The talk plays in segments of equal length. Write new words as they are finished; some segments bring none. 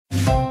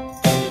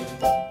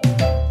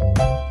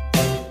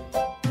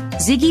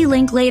Ziggy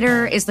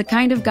Linklater is the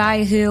kind of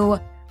guy who,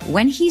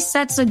 when he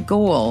sets a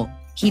goal,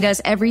 he does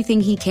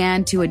everything he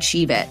can to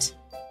achieve it.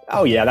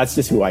 Oh yeah, that's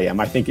just who I am.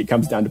 I think it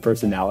comes down to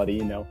personality,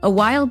 you know. A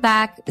while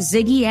back,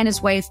 Ziggy and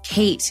his wife,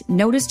 Kate,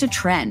 noticed a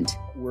trend.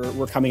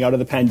 We're coming out of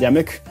the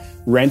pandemic.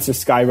 Rents are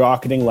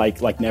skyrocketing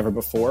like never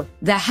before.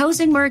 The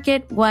housing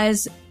market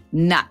was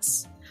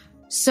nuts.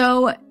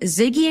 So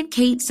Ziggy and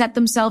Kate set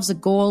themselves a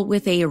goal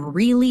with a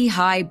really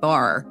high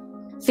bar,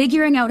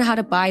 figuring out how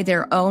to buy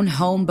their own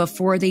home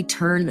before they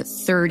turn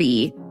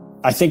 30.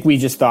 I think we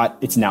just thought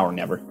it's now or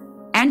never.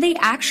 And they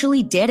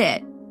actually did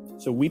it.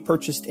 So we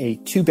purchased a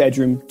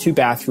 2-bedroom,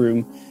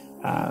 2-bathroom,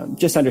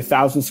 just under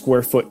 1,000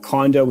 square foot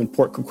condo in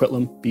Port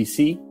Coquitlam,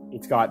 BC.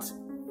 It's got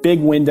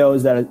big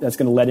windows that's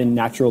going to let in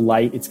natural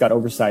light. It's got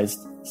oversized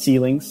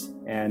ceilings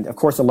and, of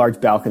course, a large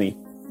balcony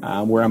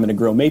where I'm going to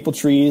grow maple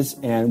trees,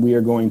 and we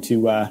are going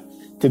to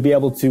be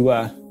able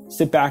to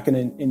sit back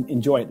and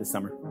enjoy it this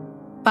summer.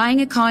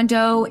 Buying a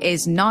condo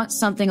is not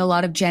something a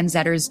lot of Gen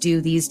Zers do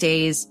these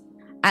days,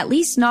 at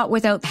least not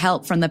without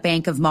help from the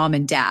bank of mom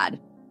and dad.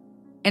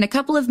 In a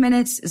couple of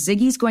minutes,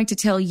 Ziggy's going to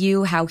tell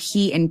you how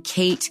he and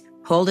Kate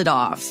pulled it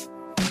off.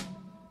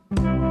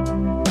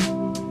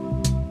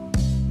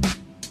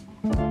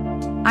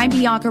 I'm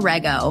Bianca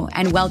Rego,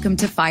 and welcome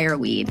to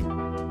Fireweed,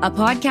 a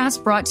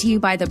podcast brought to you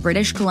by the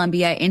British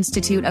Columbia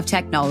Institute of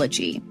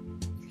Technology.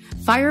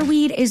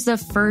 Fireweed is the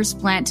first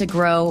plant to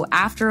grow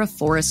after a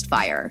forest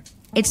fire.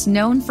 It's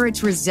known for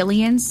its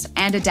resilience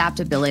and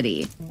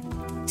adaptability.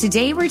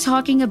 Today, we're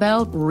talking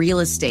about real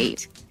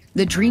estate,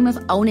 the dream of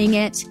owning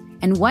it,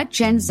 and what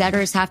Gen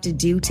Zers have to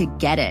do to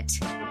get it.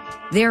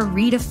 They're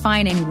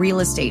redefining real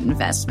estate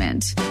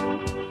investment.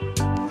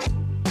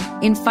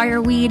 In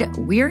Fireweed,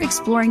 we're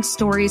exploring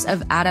stories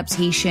of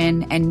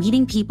adaptation and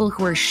meeting people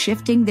who are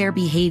shifting their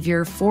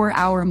behavior for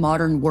our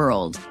modern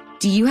world.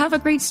 Do you have a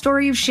great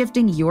story of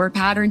shifting your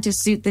pattern to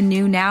suit the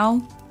new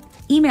now?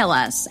 Email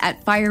us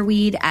at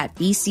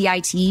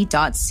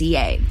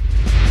fireweed@bcit.ca.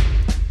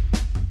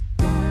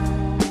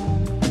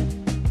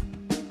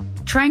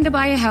 Trying to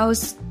buy a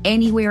house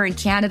anywhere in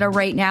Canada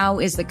right now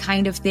is the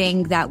kind of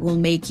thing that will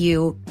make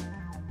you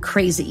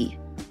crazy.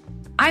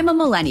 I'm a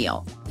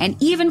millennial, and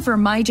even for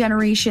my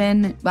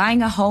generation,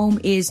 buying a home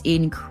is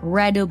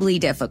incredibly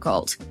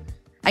difficult.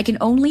 I can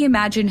only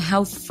imagine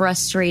how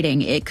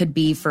frustrating it could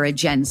be for a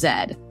Gen Z.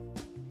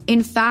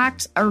 In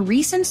fact, a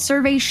recent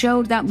survey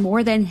showed that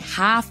more than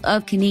half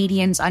of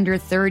Canadians under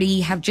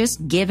 30 have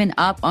just given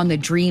up on the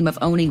dream of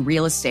owning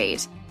real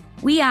estate.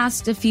 We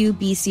asked a few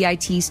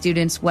BCIT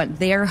students what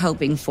they're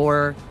hoping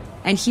for,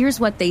 and here's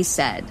what they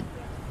said.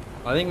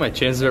 I think my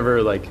chances of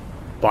ever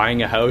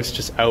buying a house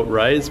just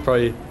outright is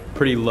probably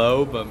pretty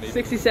low, but maybe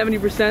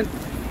 60-70%.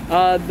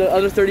 The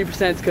other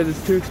 30% is because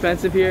it's too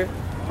expensive here.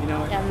 You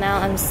know, the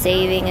amount I'm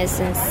saving is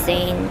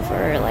insane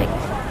for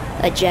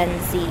a Gen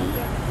Z.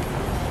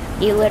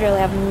 You literally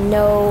have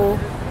no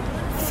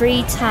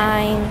free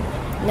time,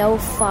 no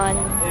fun.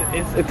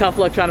 It's a tough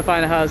luck trying to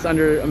find a house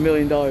under $1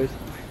 million.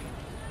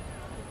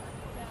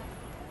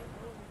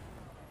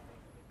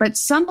 But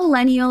some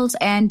millennials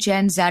and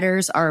Gen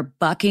Zers are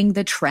bucking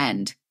the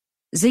trend.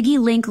 Ziggy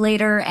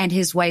Linklater and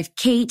his wife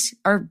Kate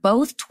are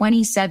both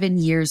 27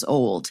 years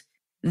old.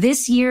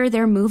 This year,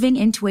 they're moving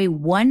into a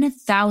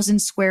 1,000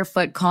 square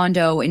foot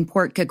condo in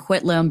Port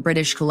Coquitlam,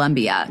 British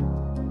Columbia.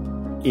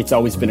 It's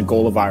always been a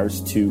goal of ours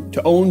to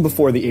own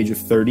before the age of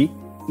 30.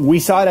 We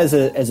saw it as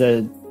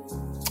a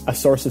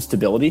source of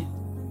stability.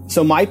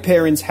 So my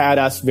parents had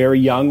us very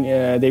young.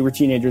 They were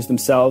teenagers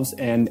themselves,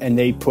 and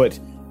they put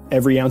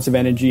every ounce of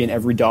energy and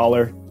every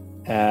dollar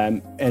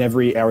and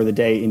every hour of the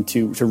day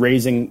into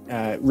raising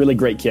really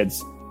great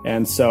kids.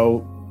 And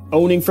so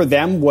owning for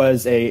them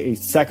was a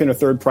second or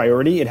third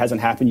priority. It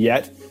hasn't happened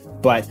yet,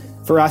 but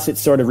for us,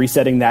 it's sort of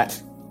resetting that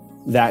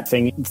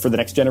thing for the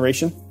next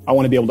generation. I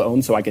want to be able to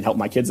own so I can help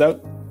my kids out.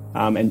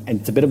 And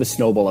it's a bit of a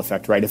snowball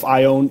effect, right? If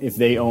I own, if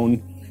they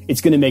own,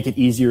 it's going to make it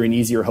easier and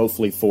easier,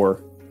 hopefully,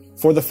 for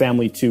the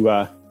family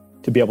to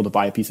be able to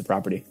buy a piece of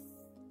property.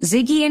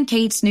 Ziggy and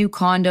Kate's new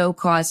condo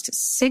cost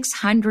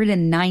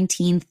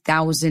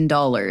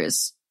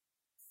 $619,000.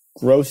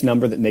 Gross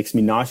number that makes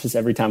me nauseous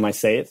every time I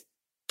say it.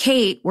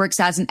 Kate works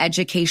as an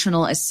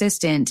educational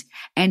assistant,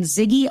 and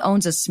Ziggy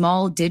owns a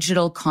small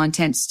digital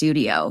content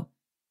studio.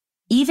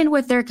 Even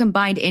with their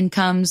combined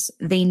incomes,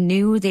 they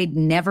knew they'd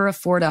never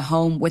afford a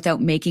home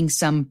without making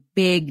some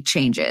big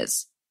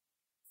changes.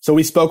 So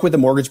we spoke with a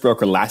mortgage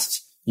broker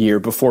last year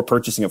before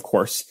purchasing, of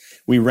course.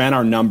 We ran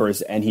our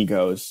numbers and he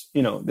goes,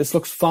 this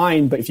looks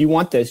fine, but if you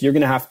want this, you're going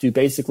to have to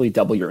basically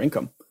double your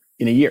income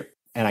in a year.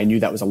 And I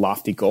knew that was a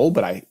lofty goal,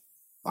 but I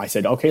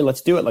said, okay,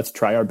 let's do it. Let's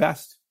try our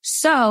best.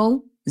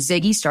 So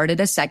Ziggy started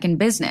a second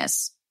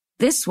business.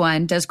 This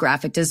one does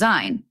graphic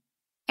design.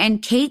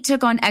 And Kate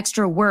took on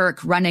extra work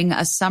running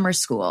a summer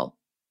school.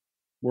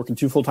 Working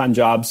 2 full-time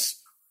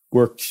jobs,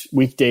 worked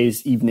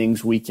weekdays,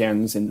 evenings,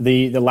 weekends. And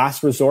the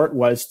last resort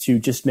was to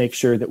just make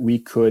sure that we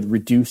could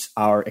reduce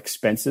our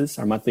expenses,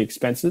 our monthly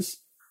expenses.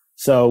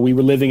 So we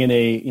were living in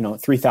a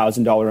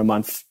 $3,000 a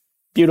month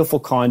beautiful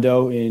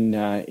condo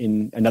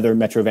in another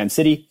Metro Van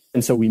city.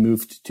 And so we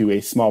moved to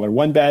a smaller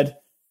one bed,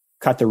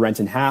 cut the rent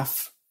in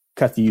half,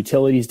 cut the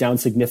utilities down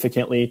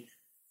significantly.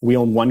 We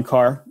own one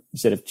car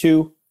instead of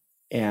two.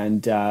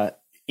 And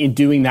in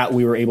doing that,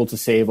 we were able to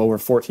save over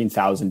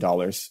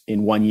 $14,000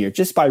 in 1 year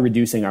just by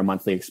reducing our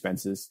monthly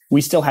expenses.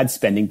 We still had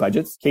spending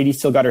budgets. Katie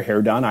still got her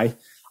hair done.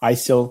 I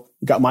still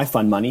got my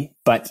fun money.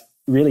 But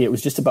really, it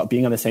was just about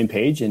being on the same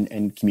page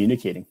and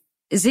communicating.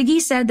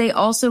 Ziggy said they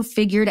also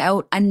figured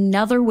out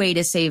another way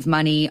to save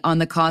money on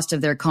the cost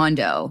of their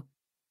condo.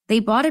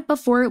 They bought it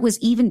before it was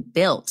even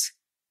built.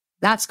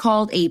 That's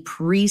called a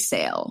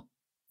pre-sale.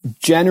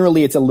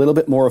 Generally, it's a little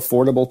bit more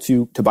affordable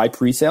to buy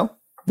pre-sale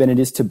than it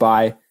is to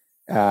buy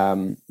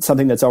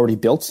something that's already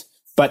built.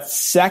 But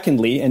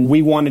secondly, and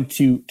we wanted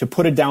to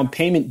put a down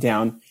payment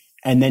down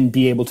and then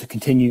be able to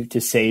continue to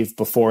save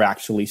before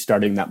actually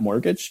starting that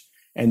mortgage.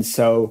 And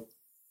so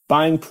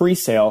buying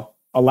pre-sale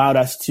allowed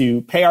us to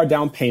pay our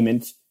down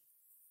payment,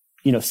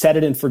 set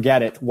it and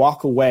forget it,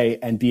 walk away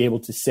and be able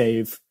to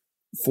save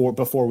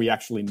before we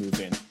actually move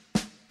in.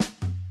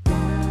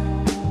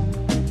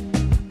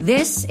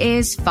 This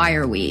is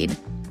Fireweed,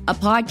 a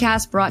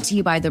podcast brought to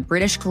you by the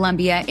British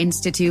Columbia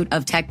Institute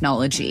of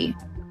Technology.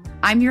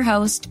 I'm your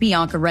host,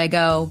 Bianca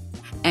Rego,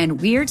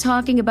 and we're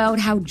talking about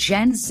how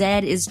Gen Z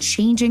is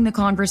changing the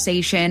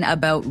conversation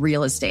about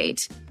real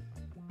estate.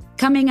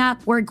 Coming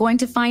up, we're going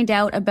to find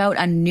out about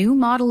a new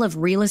model of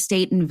real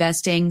estate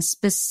investing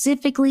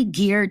specifically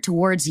geared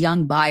towards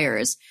young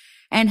buyers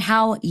and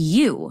how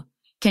you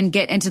can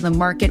get into the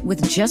market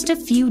with just a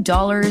few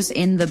dollars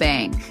in the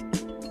bank.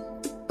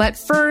 But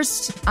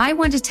first, I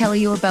want to tell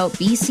you about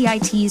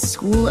BCIT's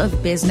School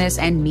of Business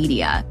and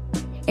Media.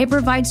 It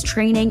provides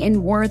training in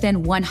more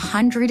than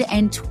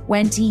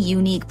 120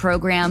 unique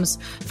programs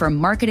from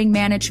marketing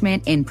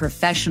management in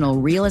professional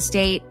real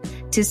estate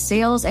to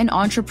sales and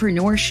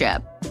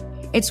entrepreneurship.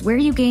 It's where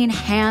you gain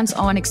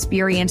hands-on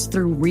experience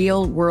through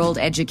real-world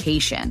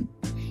education.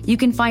 You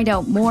can find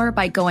out more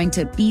by going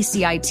to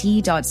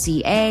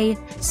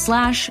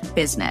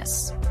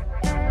bcit.ca/business.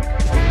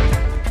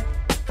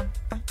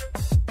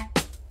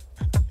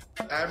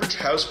 Average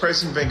house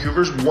price in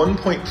Vancouver is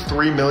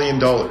 $1.3 million.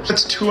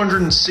 That's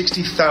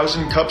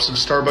 260,000 cups of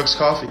Starbucks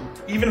coffee.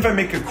 Even if I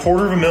make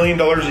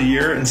 $250,000 a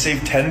year and save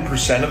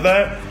 10% of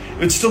that, it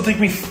would still take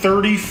me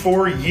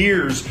 34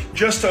 years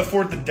just to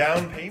afford the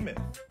down payment.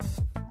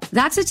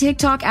 That's a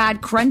TikTok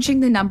ad crunching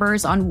the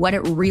numbers on what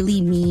it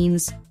really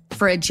means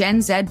for a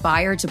Gen Z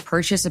buyer to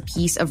purchase a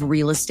piece of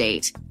real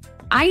estate.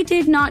 I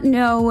did not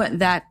know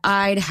that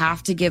I'd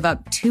have to give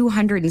up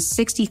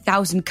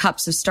 260,000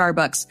 cups of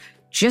Starbucks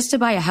just to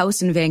buy a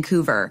house in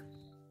Vancouver.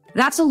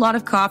 That's a lot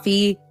of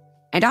coffee,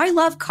 and I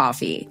love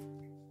coffee.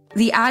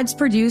 The ad's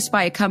produced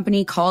by a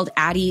company called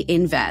Addy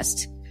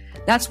Invest.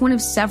 That's one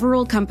of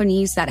several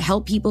companies that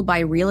help people buy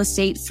real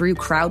estate through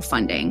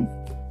crowdfunding.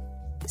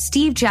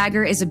 Steve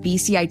Jagger is a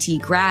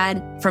BCIT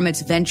grad from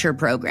its venture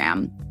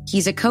program.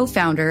 He's a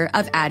co-founder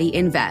of Addy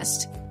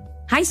Invest.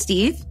 Hi,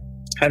 Steve.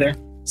 Hi there.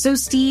 So,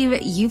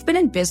 Steve, you've been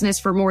in business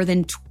for more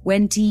than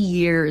 20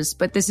 years,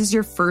 but this is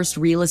your first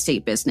real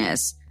estate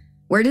business.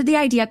 Where did the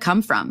idea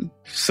come from?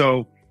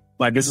 So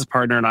my business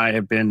partner and I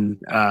have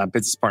been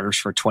business partners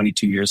for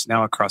 22 years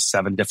now across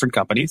 7 different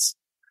companies,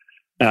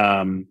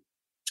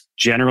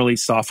 generally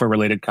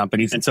software-related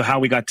companies. And so how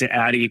we got to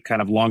Addy,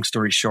 kind of long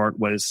story short,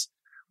 was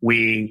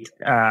we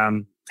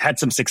had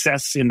some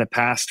success in the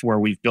past where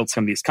we've built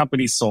some of these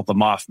companies, sold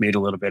them off, made a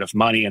little bit of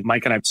money. And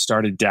Mike and I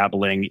started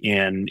dabbling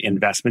in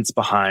investments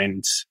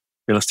behind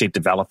real estate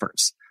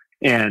developers.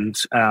 And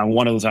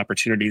one of those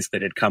opportunities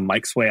that had come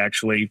Mike's way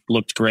actually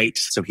looked great.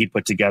 So he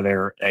put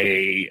together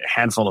a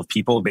handful of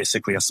people,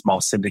 basically a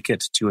small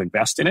syndicate, to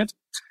invest in it.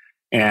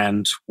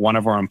 And one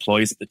of our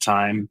employees at the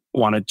time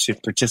wanted to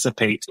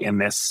participate in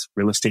this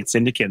real estate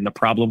syndicate. And the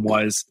problem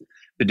was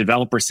the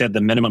developer said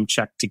the minimum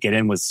check to get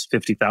in was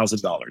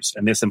 $50,000.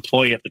 And this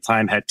employee at the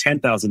time had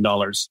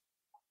 $10,000,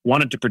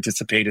 wanted to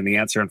participate. And the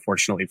answer,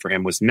 unfortunately for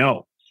him, was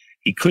no,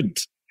 he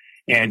couldn't.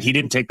 And he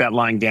didn't take that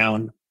lying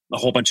down. A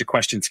whole bunch of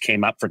questions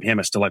came up from him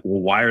as to like, well,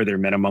 why are there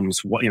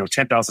minimums? What,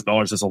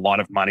 $10,000 is a lot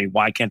of money.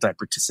 Why can't I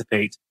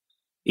participate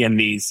in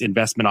these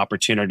investment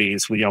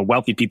opportunities?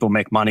 Wealthy people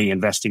make money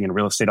investing in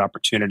real estate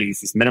opportunities.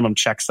 These minimum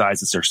check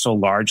sizes are so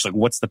large. Like,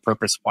 what's the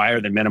purpose? Why are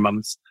there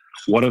minimums?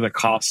 What are the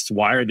costs?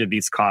 Why are there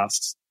these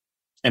costs?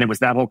 And it was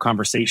that whole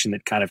conversation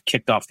that kind of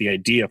kicked off the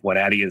idea of what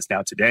Addy is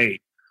now today,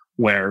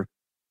 where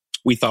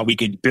we thought we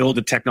could build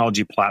a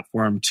technology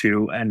platform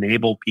to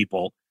enable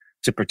people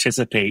to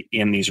participate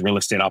in these real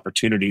estate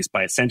opportunities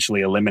by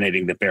essentially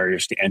eliminating the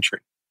barriers to entry.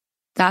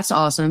 That's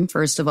awesome.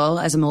 First of all,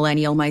 as a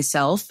millennial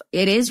myself,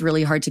 it is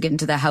really hard to get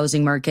into the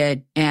housing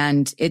market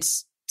and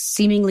it's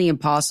seemingly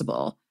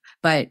impossible.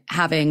 But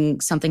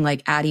having something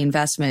like Addy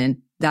Investment,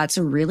 that's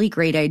a really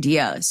great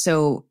idea.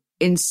 So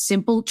in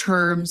simple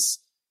terms,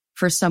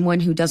 for someone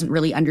who doesn't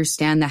really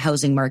understand the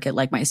housing market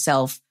like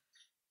myself,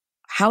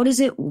 how does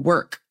it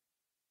work?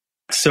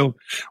 So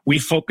we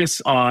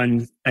focus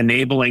on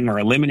enabling or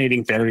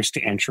eliminating barriers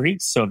to entry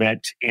so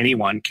that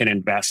anyone can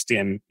invest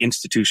in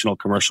institutional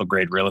commercial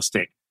grade real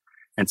estate.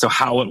 And so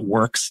how it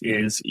works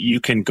is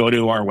you can go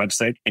to our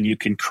website and you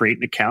can create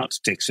an account.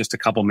 It takes just a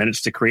couple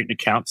minutes to create an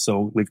account.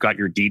 So we've got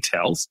your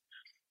details.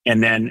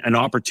 And then an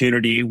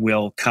opportunity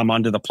will come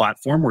onto the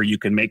platform where you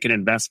can make an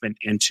investment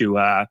into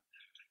a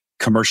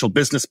commercial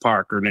business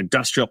park or an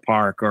industrial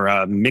park or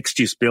a mixed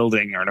use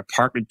building or an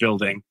apartment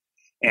building.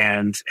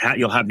 And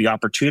you'll have the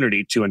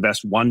opportunity to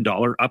invest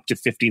 $1 up to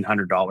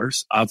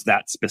 $1,500 of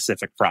that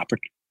specific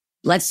property.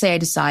 Let's say I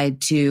decide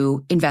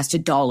to invest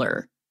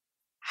 $1.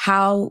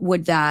 How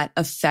would that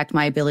affect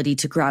my ability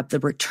to grab the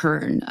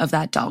return of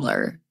that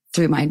dollar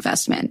through my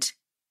investment?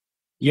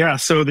 Yeah,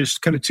 so there's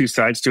kind of two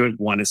sides to it.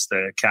 One is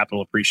the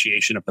capital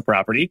appreciation of the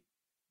property,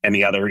 and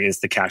the other is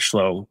the cash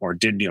flow or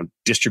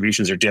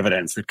distributions or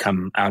dividends that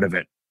come out of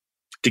it.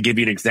 To give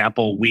you an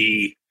example,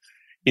 we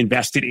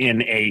invested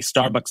in a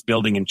Starbucks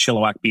building in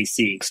Chilliwack,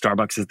 BC.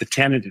 Starbucks is the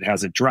tenant. It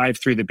has a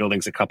drive-through. The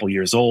building's a couple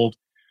years old.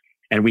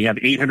 And we have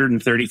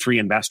 833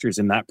 investors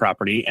in that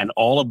property. And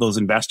all of those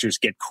investors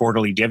get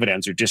quarterly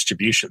dividends or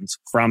distributions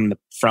from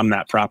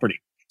that property.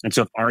 And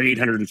so if our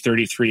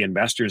 833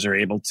 investors are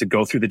able to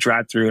go through the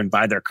drive-through and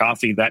buy their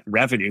coffee, that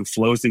revenue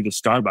flows into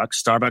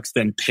Starbucks. Starbucks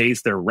then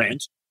pays their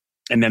rent.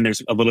 And then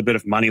there's a little bit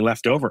of money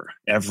left over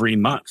every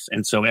month.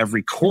 And so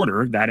every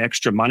quarter, that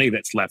extra money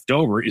that's left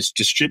over is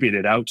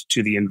distributed out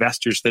to the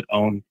investors that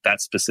own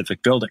that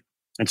specific building.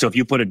 And so if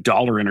you put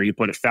 $1 in or you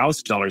put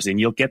 $1,000 in,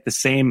 you'll get the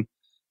same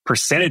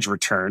percentage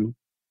return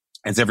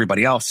as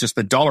everybody else. Just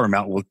the dollar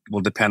amount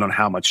will depend on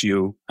how much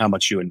you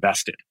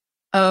invested.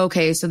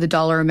 Okay, so the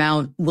dollar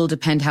amount will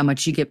depend how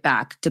much you get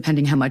back,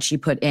 depending how much you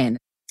put in.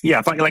 Yeah,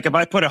 if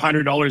I put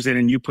 $100 in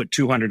and you put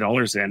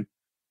 $200 in,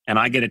 and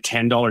I get a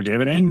 $10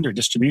 dividend or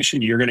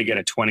distribution, you're going to get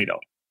a $20.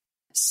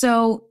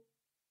 So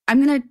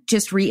I'm going to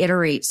just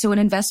reiterate. So an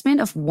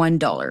investment of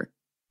 $1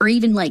 or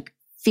even like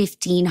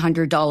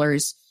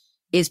 $1,500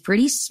 is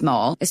pretty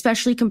small,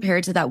 especially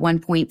compared to that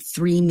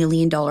 $1.3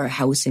 million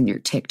house in your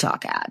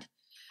TikTok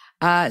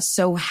ad.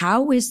 So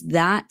how is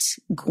that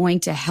going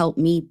to help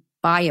me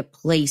buy a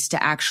place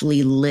to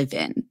actually live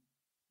in?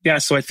 Yeah,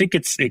 so I think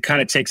it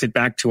kind of takes it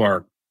back to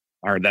our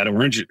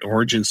that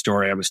origin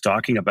story I was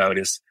talking about.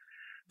 Is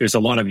there's a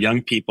lot of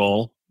young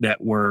people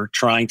that were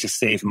trying to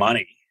save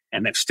money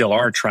and that still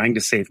are trying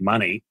to save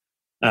money,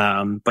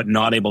 but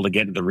not able to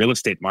get into the real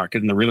estate market.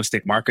 And the real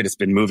estate market has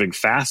been moving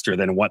faster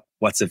than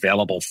what's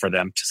available for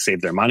them to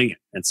save their money.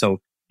 And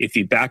so if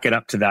you back it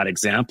up to that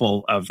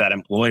example of that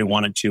employee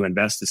wanted to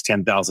invest his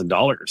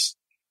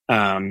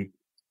 $10,000,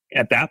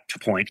 at that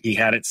point, he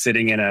had it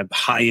sitting in a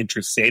high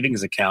interest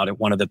savings account at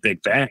one of the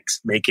big banks,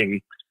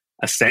 making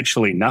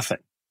essentially nothing.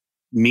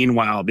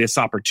 Meanwhile, this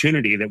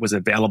opportunity that was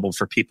available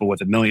for people with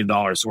 $1 million,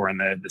 or in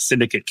the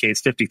syndicate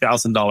case,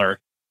 $50,000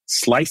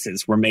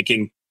 slices, were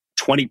making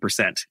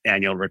 20%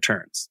 annual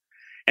returns.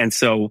 And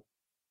so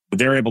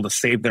they're able to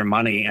save their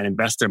money and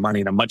invest their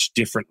money in a much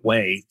different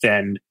way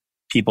than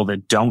people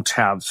that don't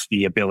have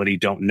the ability,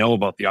 don't know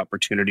about the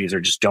opportunities, or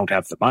just don't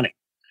have the money.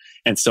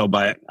 And so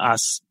by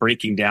us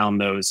breaking down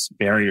those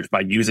barriers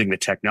by using the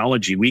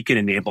technology, we can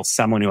enable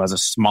someone who has a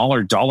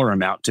smaller dollar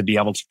amount to be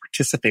able to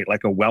participate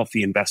like a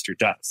wealthy investor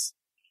does.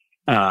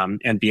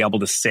 And be able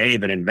to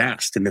save and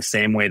invest in the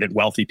same way that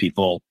wealthy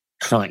people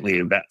currently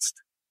invest.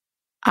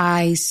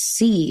 I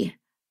see.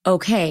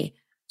 Okay.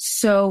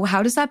 So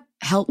how does that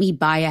help me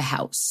buy a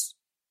house?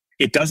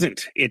 It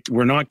doesn't.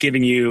 We're not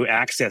giving you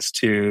access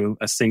to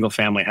a single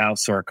family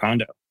house or a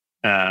condo.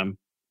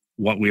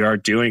 What we are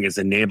doing is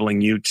enabling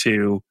you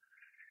to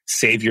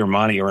save your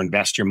money or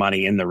invest your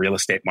money in the real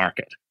estate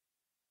market.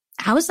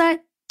 How is that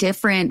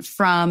different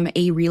from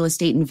a real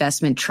estate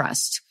investment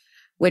trust,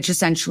 which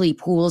essentially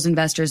pools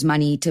investors'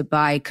 money to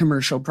buy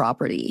commercial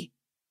property?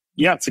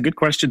 Yeah, it's a good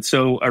question.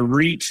 So a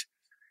REIT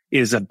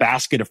is a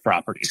basket of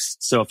properties.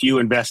 So if you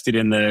invested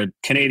in the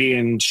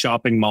Canadian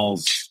Shopping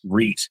Malls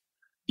REIT,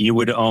 you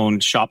would own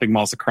shopping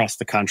malls across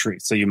the country.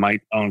 So you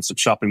might own some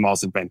shopping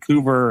malls in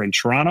Vancouver and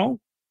Toronto,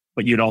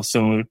 but you'd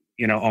also,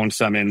 own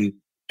some in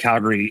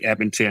Calgary,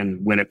 Edmonton,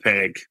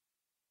 Winnipeg,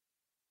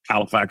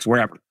 Halifax,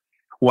 wherever.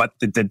 What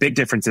the big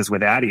difference is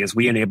with Addy is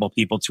we enable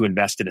people to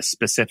invest in a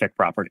specific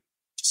property.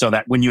 So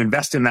that when you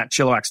invest in that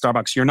Chilliwack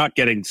Starbucks, you're not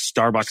getting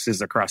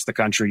Starbuckses across the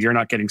country. You're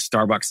not getting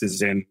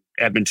Starbuckses in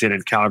Edmonton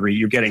and Calgary.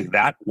 You're getting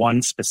that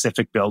one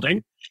specific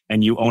building,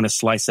 and you own a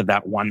slice of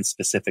that one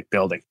specific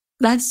building.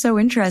 That's so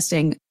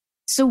interesting.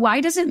 So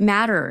why does it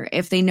matter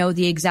if they know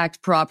the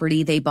exact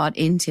property they bought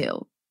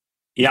into?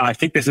 Yeah, I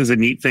think this is a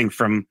neat thing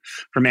from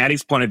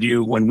Addy's point of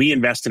view. When we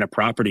invest in a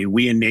property,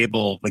 we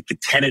enable like the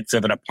tenants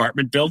of an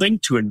apartment building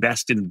to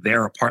invest in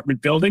their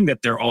apartment building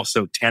that they're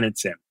also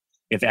tenants in,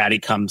 if Addy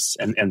comes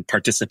and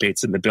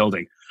participates in the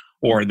building.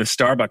 Or the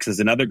Starbucks is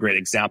another great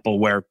example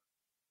where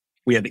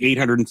we have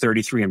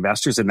 833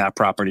 investors in that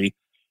property.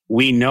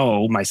 We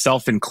know,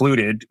 myself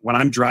included, when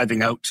I'm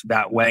driving out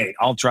that way,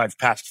 I'll drive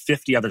past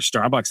 50 other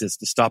Starbuckses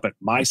to stop at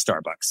my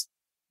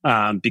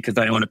Starbucks because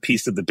I own a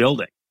piece of the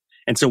building.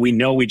 And so we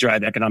know we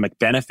drive economic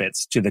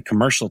benefits to the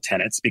commercial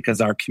tenants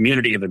because our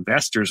community of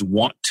investors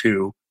want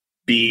to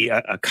be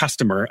a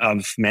customer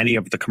of many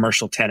of the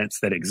commercial tenants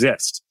that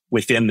exist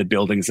within the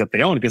buildings that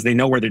they own because they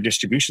know where their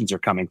distributions are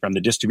coming from.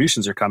 The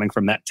distributions are coming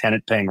from that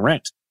tenant paying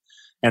rent.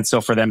 And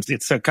so for them,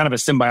 it's a kind of a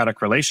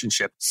symbiotic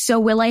relationship. So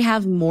will I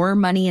have more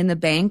money in the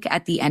bank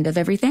at the end of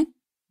everything?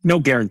 No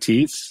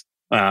guarantees.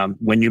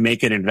 When you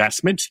make an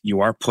investment,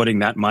 you are putting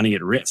that money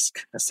at risk.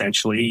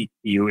 Essentially,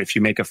 if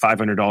you make a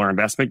 $500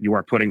 investment, you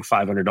are putting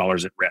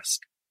 $500 at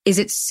risk. Is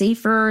it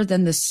safer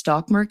than the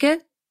stock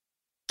market?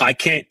 I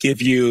can't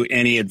give you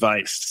any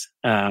advice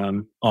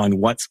on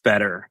what's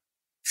better.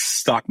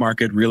 Stock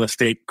market, real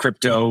estate,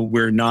 crypto,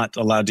 we're not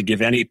allowed to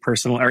give any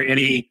personal or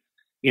any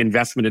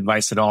investment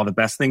advice at all. The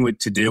best thing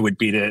to do would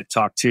be to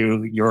talk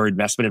to your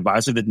investment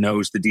advisor that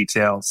knows the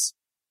details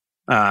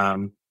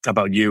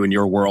about you and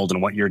your world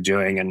and what you're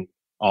doing and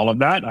all of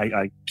that.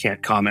 I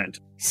can't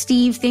comment.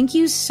 Steve, thank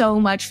you so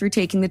much for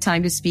taking the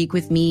time to speak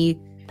with me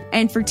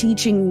and for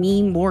teaching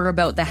me more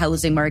about the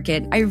housing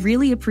market. I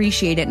really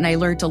appreciate it and I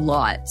learned a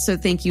lot. So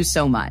thank you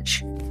so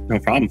much. No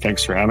problem.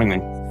 Thanks for having me.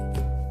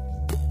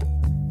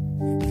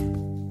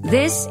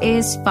 This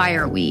is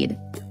Fireweed,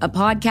 a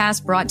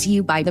podcast brought to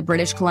you by the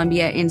British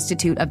Columbia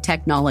Institute of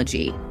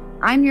Technology.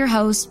 I'm your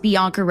host,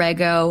 Bianca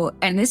Rego,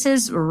 and this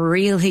has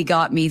really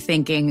got me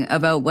thinking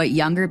about what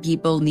younger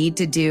people need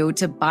to do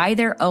to buy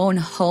their own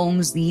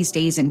homes these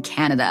days in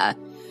Canada,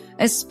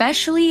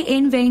 especially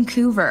in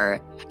Vancouver.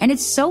 And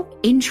it's so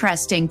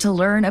interesting to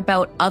learn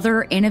about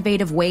other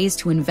innovative ways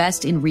to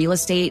invest in real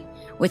estate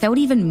without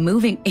even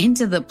moving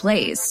into the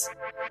place.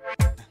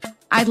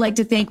 I'd like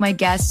to thank my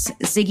guests,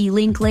 Ziggy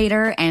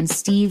Linklater and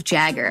Steve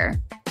Jagger.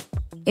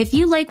 If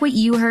you like what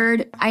you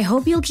heard, I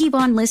hope you'll keep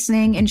on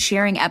listening and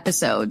sharing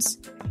episodes.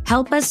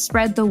 Help us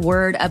spread the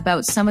word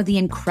about some of the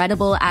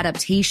incredible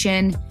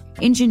adaptation,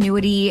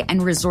 ingenuity,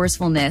 and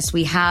resourcefulness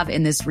we have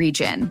in this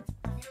region.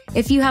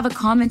 If you have a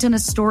comment on a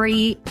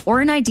story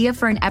or an idea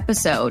for an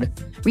episode,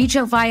 reach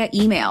out via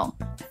email,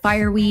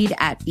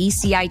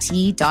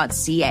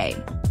 fireweed@bcit.ca.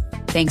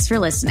 Thanks for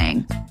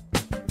listening.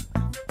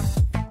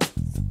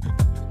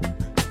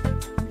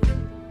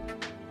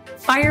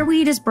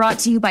 Fireweed is brought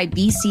to you by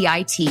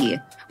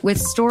BCIT, with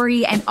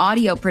story and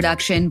audio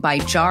production by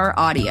Jar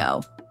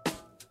Audio.